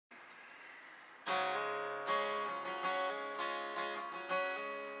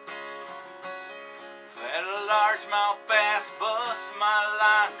largemouth bass bust my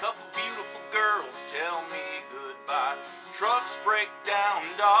line. Couple beautiful girls tell me goodbye. Trucks break down,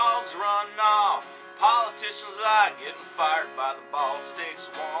 dogs run off. Politicians lie, getting fired by the boss. Takes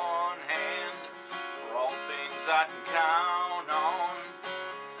one hand for all things I can count on.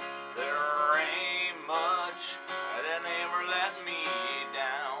 There ain't much that ever let me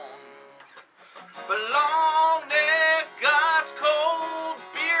down. But long neck, ice cold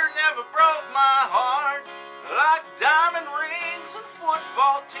beer never broke my heart. Like diamond rings and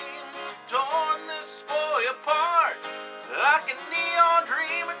football teams have torn this boy apart. Like a neon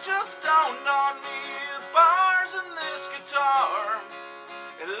dream, it just dawned on me. The bars in this guitar.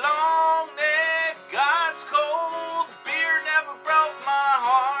 And long neck, ice cold beer never broke my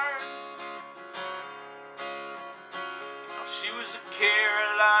heart. Now she was a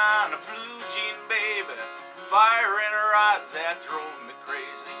Carolina blue jean baby, fire in her eyes that drove me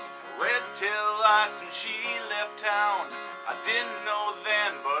crazy. Red tail lights when she left town. I didn't know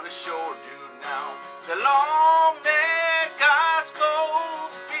then, but I sure do now. The long neck, ice cold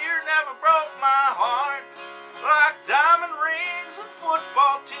beer never broke my heart. Like diamond rings and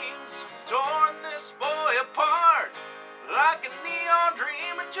football teams torn this boy apart. Like a neon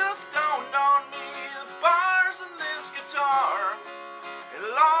dream, it just dawned on me. The bars in this guitar. And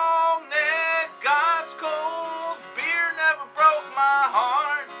long neck, ice cold beer never broke my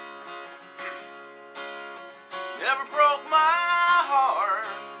heart. Never broke my heart.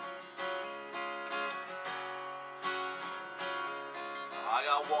 I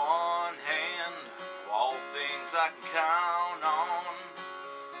got one hand of all things I can count on.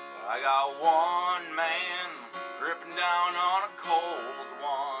 But I got one man gripping down on a cold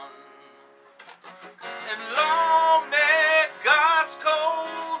one. And long